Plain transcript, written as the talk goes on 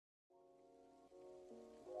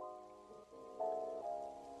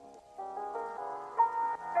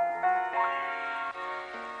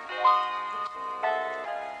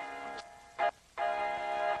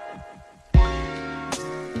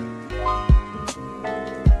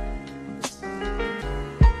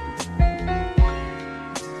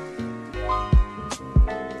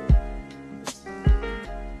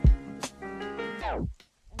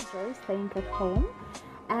staying at home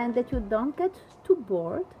and that you don't get too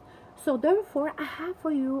bored. So therefore, I have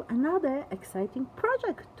for you another exciting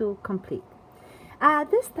project to complete.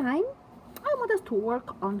 This time, I want us to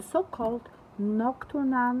work on so-called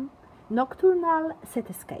nocturnal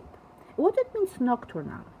cityscape. What it means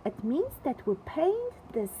nocturnal? It means that we paint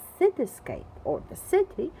the cityscape or the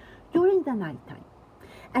city during the nighttime.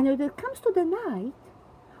 And when it comes to the night,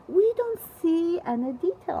 we don't see any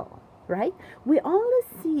detail, right? We only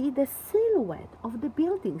see the silhouette of the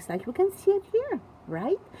buildings, like we can see it here,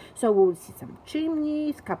 right? So we'll see some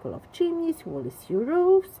chimneys, couple of chimneys, we'll see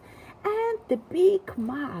roofs, and the big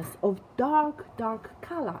mass of dark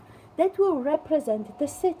color that will represent the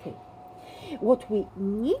city. What we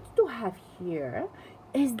need to have here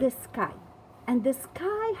is the sky, and the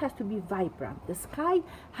sky has to be vibrant. The sky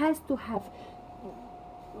has to have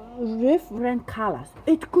different colors.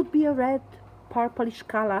 It could be a red, purplish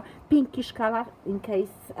color, pinkish color in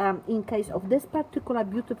case of this particular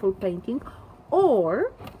beautiful painting,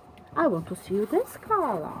 or I want to see this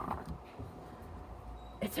color.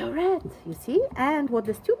 It's a red, you see. And what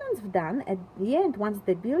the students have done at the end, once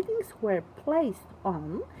the buildings were placed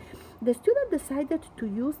on, the student decided to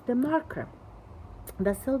use the marker,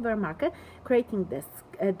 the silver marker, creating the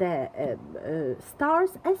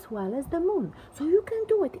stars as well as the moon. So you can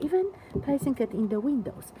do it even placing it in the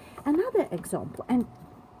windows. Another example, and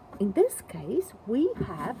in this case we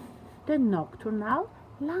have the nocturnal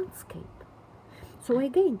landscape. So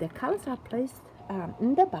again, the colors are placed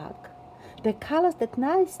in the back. The colors that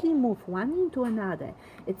nicely move one into another.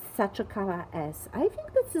 It's such a color as, I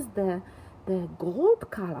think this is the gold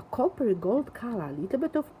color, coppery gold color, a little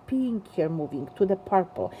bit of pink here moving to the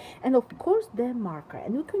purple, and of course the marker,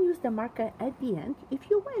 and you can use the marker at the end if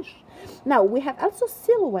you wish. Now we have also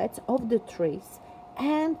silhouettes of the trees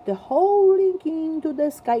and the whole link into the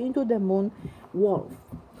sky, into the moon wolf.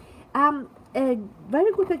 A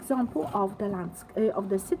very good example of the landscape of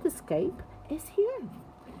the cityscape is here.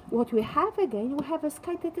 What we have again, we have a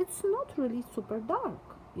sky that it's not really super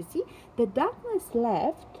dark. You see, the darkness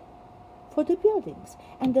left for the buildings,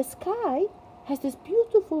 and the sky has this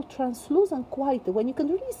beautiful translucent quality when you can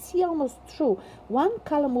really see almost through one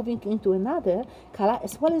color moving into another color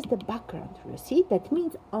as well as the background. You see, that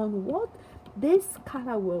means on what this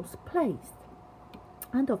color was placed.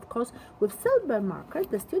 And of course, with silver marker,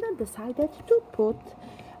 the student decided to put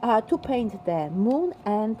to paint the moon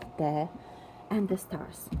and the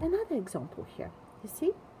stars. Another example here, you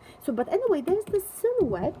see. So, but anyway, there's the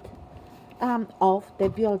silhouette of the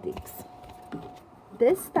buildings.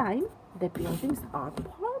 This time, the buildings are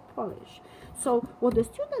purplish. So, what the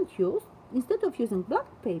student used, instead of using black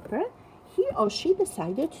paper, he or she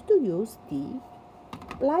decided to use the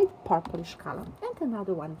light purplish color. And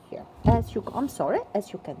another one here, as you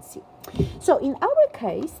can see. So, in our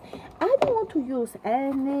case, I don't want to use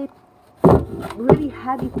any really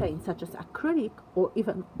heavy paint such as acrylic or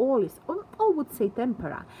even oils, or I would say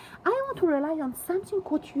tempera. I want to rely on something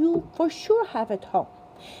what you for sure have at home.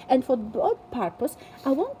 And for that purpose,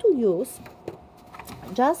 I want to use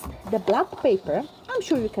just the black paper. I'm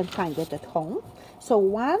sure you can find it at home. So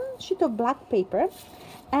one sheet of black paper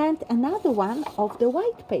and another one of the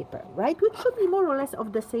white paper, right? Which should be more or less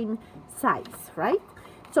of the same size, right?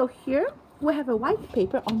 So here we have a white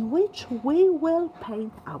paper on which we will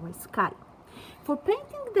paint our sky. For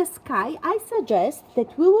painting the sky, I suggest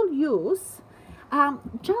that we will use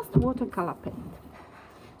just watercolor paint.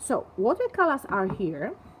 So watercolors are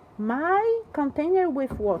here. My container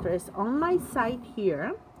with water is on my side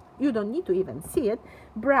here. You don't need to even see it.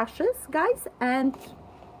 Brushes, guys, and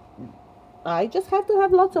I just have to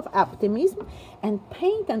have lots of optimism and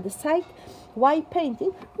paint and decide while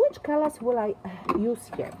painting which colors will I use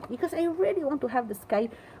here, because I really want to have the sky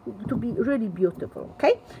to be really beautiful.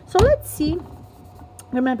 Okay, so let's see.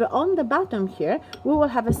 Remember, on the bottom here we will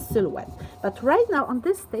have a silhouette, but right now on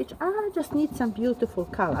this stage I just need some beautiful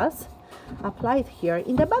colors applied here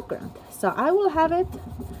in the background. So I will have it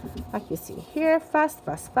like you see here, fast,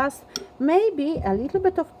 maybe a little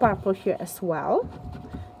bit of purple here as well.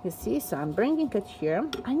 You see, so I'm bringing it here.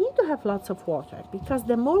 I need to have lots of water, because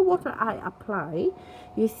the more water I apply,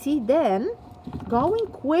 you see, then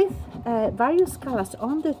going with various colors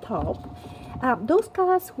on the top, those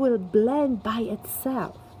colors will blend by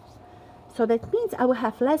itself. So that means I will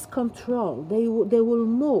have less control. They will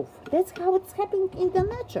move. That's how it's happening in the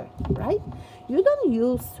nature, right? You don't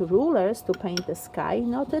use rulers to paint the sky,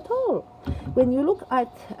 not at all. When you look at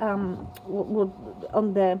on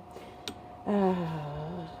the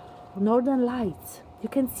northern lights, you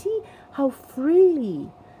can see how freely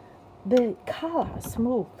the colors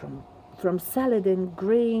move from celadon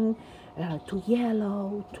green, to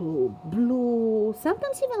yellow, to blue,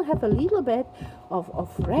 sometimes even have a little bit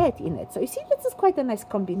of red in it. So you see, this is quite a nice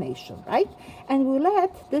combination, right? And we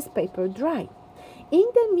let this paper dry. In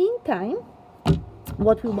the meantime,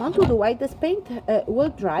 what we want to do while this paint will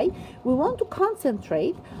dry, we want to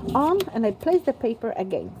concentrate on, and I place the paper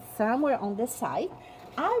again somewhere on the side.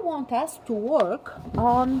 I want us to work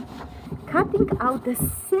on cutting out the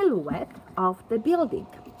silhouette of the building.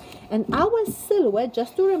 And our silhouette,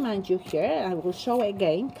 just to remind you here, I will show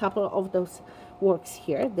again a couple of those works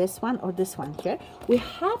here, this one or this one here. We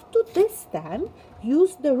have to this time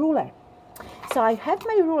use the ruler. So I have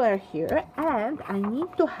my ruler here, and I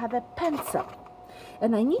need to have a pencil.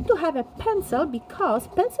 And I need to have a pencil because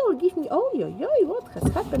pencil will give me, oh, what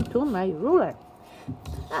has happened to my ruler?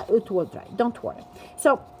 It will dry, don't worry.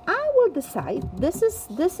 So I will decide, this is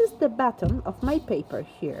the bottom of my paper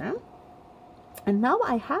here. And now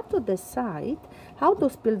I have to decide how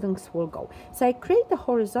those buildings will go. So I create a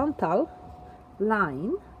horizontal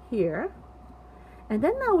line here. And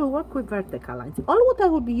then I will work with vertical lines. All what I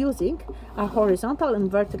will be using are horizontal and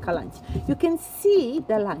vertical lines. You can see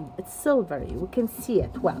the line, it's silvery, we can see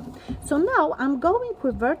it well. So now I'm going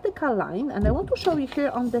with vertical line, and I want to show you here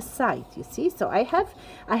on the side, you see. So I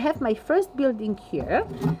have my first building here.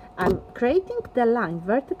 I'm creating the line,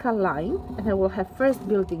 vertical line, and I will have first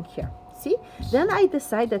building here, see. Then I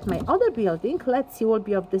decide that my other building, let's see, will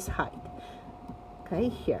be of this height, okay,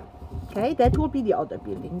 here. Okay, that will be the other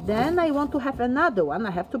building. Then I want to have another one.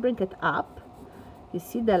 I have to bring it up. You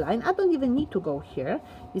see the line? I don't even need to go here.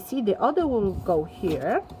 You see the other will go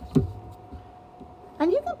here. And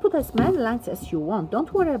you can put as many lines as you want.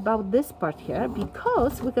 Don't worry about this part here,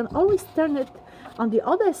 because we can always turn it on the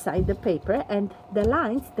other side, the paper, and the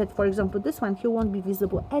lines that, for example, this one here won't be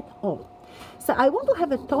visible at all. So I want to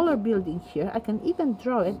have a taller building here. I can even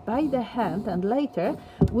draw it by the hand, and later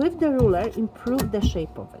with the ruler improve the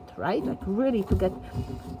shape of it, right? Like really to get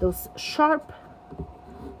those sharp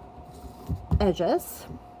edges.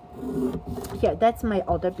 Here, that's my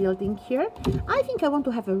other building here. I think I want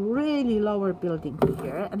to have a really lower building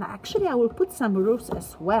here, and actually I will put some roofs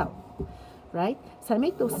as well, right? So I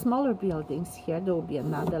make those smaller buildings here. There will be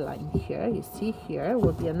another line here. You see here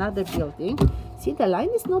will be another building. See, the line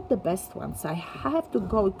is not the best one, so I have to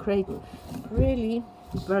go create really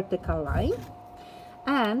vertical line.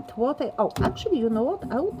 And what actually, you know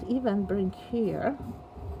what? I would even bring here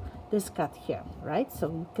this cut here, right? So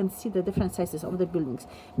you can see the different sizes of the buildings.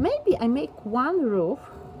 Maybe I make one roof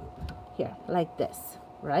here like this,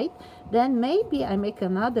 right? Then maybe I make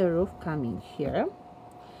another roof coming here.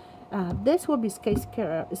 This will be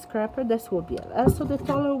skyscraper. This will be also the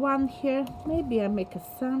taller one here. Maybe I make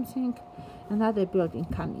another building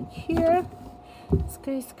coming here.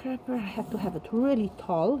 Skyscraper. I have to have it really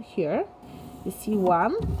tall here. You see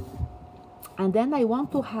one. And then I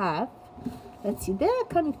want to have, let's see, they're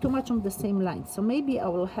coming too much on the same line. So maybe I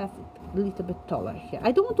will have it a little bit taller here.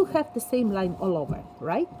 I don't want to have the same line all over,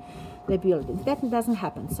 right? The building. That doesn't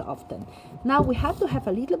happen so often. Now we have to have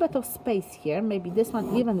a little bit of space here. Maybe this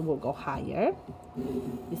one even will go higher.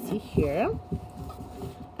 You see here.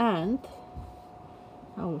 And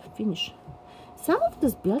I will finish. Some of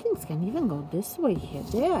these buildings can even go this way here.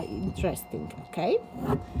 They are interesting, okay?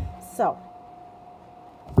 So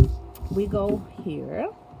we go here,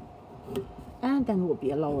 and then will be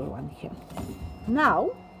a lower one here. Now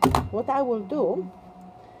what I will do,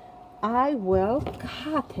 I will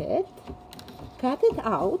cut it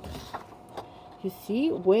out, you see,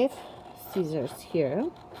 with scissors here,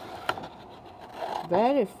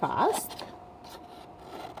 very fast,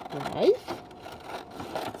 right?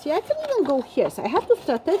 See, I can even go here, so I have to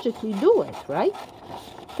strategically do it, right?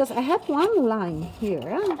 Because I have one line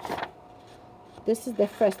here. This is the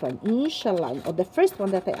first one, initial line, or the first one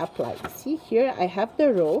that I applied. See, here I have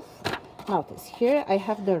the roof. Notice, here I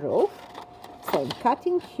have the roof. So I'm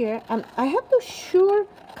cutting here, and I have to sure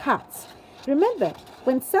cuts. Remember,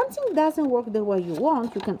 when something doesn't work the way you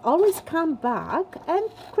want, you can always come back and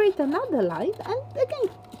create another line, and again,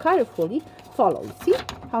 carefully follow. See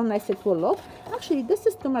how nice it will look? Actually, this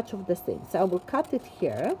is too much of the same, so I will cut it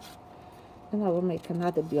here, and I will make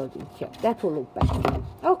another building here. That will look better.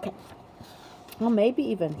 Okay. Or maybe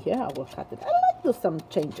even here I will cut it. I like to do some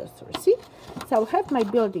changes, see? So I'll have my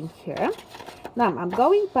building here. Now I'm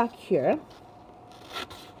going back here.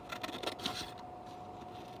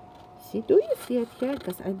 See, do you see it here?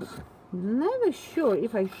 Because I'm never sure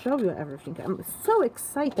if I show you everything. I'm so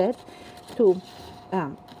excited to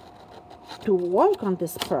work on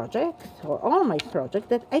this project, or on my project,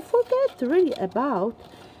 that I forget really about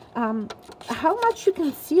how much you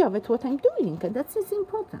can see of it, what I'm doing, and that is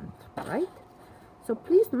important, right? So So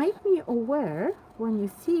please make me aware when you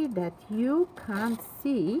see that you can't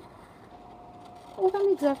see what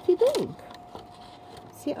I'm exactly doing.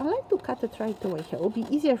 See, I like to cut it right away here. It will be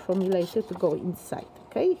easier for me later to go inside.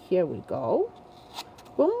 Okay, here we go.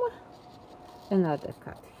 Boom. Another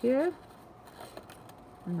cut here.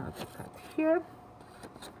 Another cut here.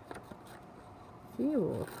 See,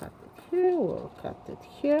 we'll cut it here. We'll cut it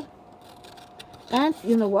here. And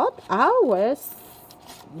you know what? Our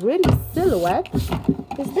really silhouette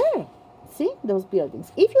is there. See those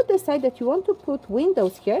buildings. If you decide that you want to put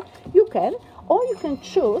windows here, you can, or you can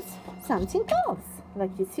choose something else,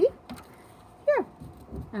 like you see here,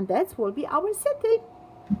 and that will be our city.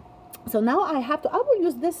 So now I will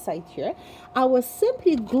use this side here. I will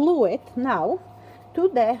simply glue it now to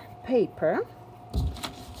the paper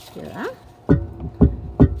here,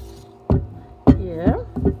 here,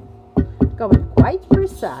 going quite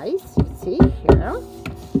precise, you see here,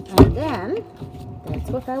 and then that's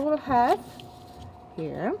what I will have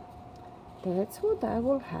here. That's what I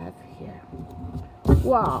will have here.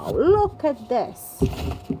 Wow, look at this.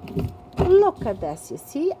 Look at this. You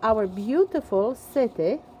see our beautiful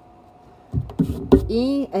city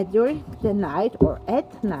during the night or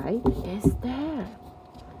at night is there.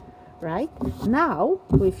 Right? Now,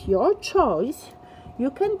 with your choice,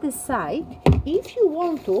 you can decide if you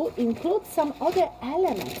want to include some other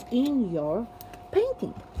elements in your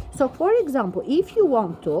painting. So, for example, if you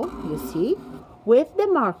want to, you see, with the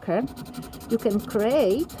marker, you can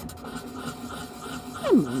create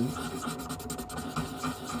a moon,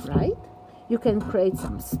 right? You can create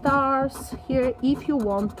some stars here if you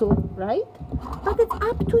want to, right? But it's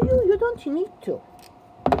up to you. You don't need to.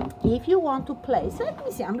 If you want to place, let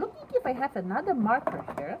me see. I'm looking if I have another marker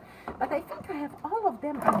here, but I think I have all of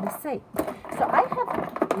them are the same. So I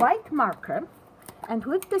have white marker. And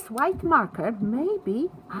with this white marker,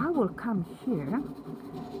 maybe I will come here,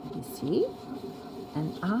 you see,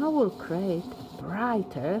 and I will create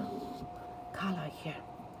brighter color here.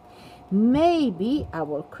 Maybe I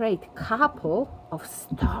will create a couple of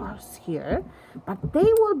stars here, but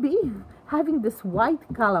they will be having this white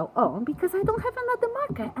color on because I don't have another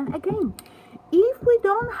marker. And again, if we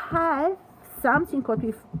don't have something what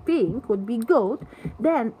we think would be good,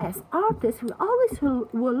 then as artists, we always will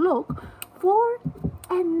look for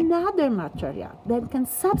another material that can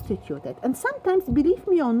substitute it. And sometimes, believe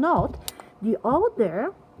me or not, the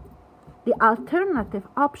alternative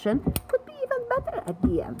option could be even better at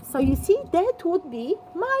the end. So you see, that would be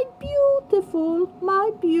my beautiful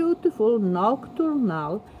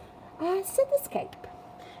nocturnal cityscape.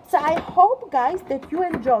 So I hope, guys, that you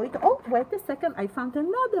enjoyed. Oh, wait a second, I found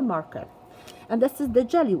another marker. And this is the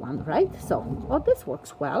jelly one, right? So, oh, this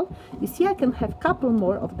works well. You see, I can have a couple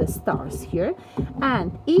more of the stars here.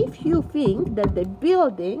 And if you think that the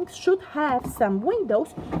building should have some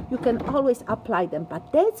windows, you can always apply them.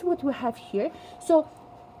 But that's what we have here. So,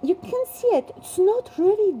 you can see it. It's not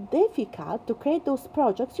really difficult to create those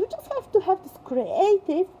projects. You just have to have these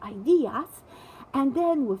creative ideas. And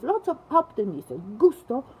then with lots of optimism,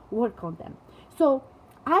 gusto, work on them. So,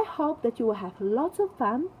 I hope that you will have lots of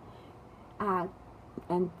fun.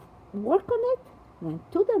 And work on it, and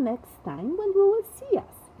to the next time when we will see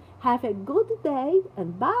us. Have a good day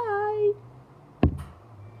and bye.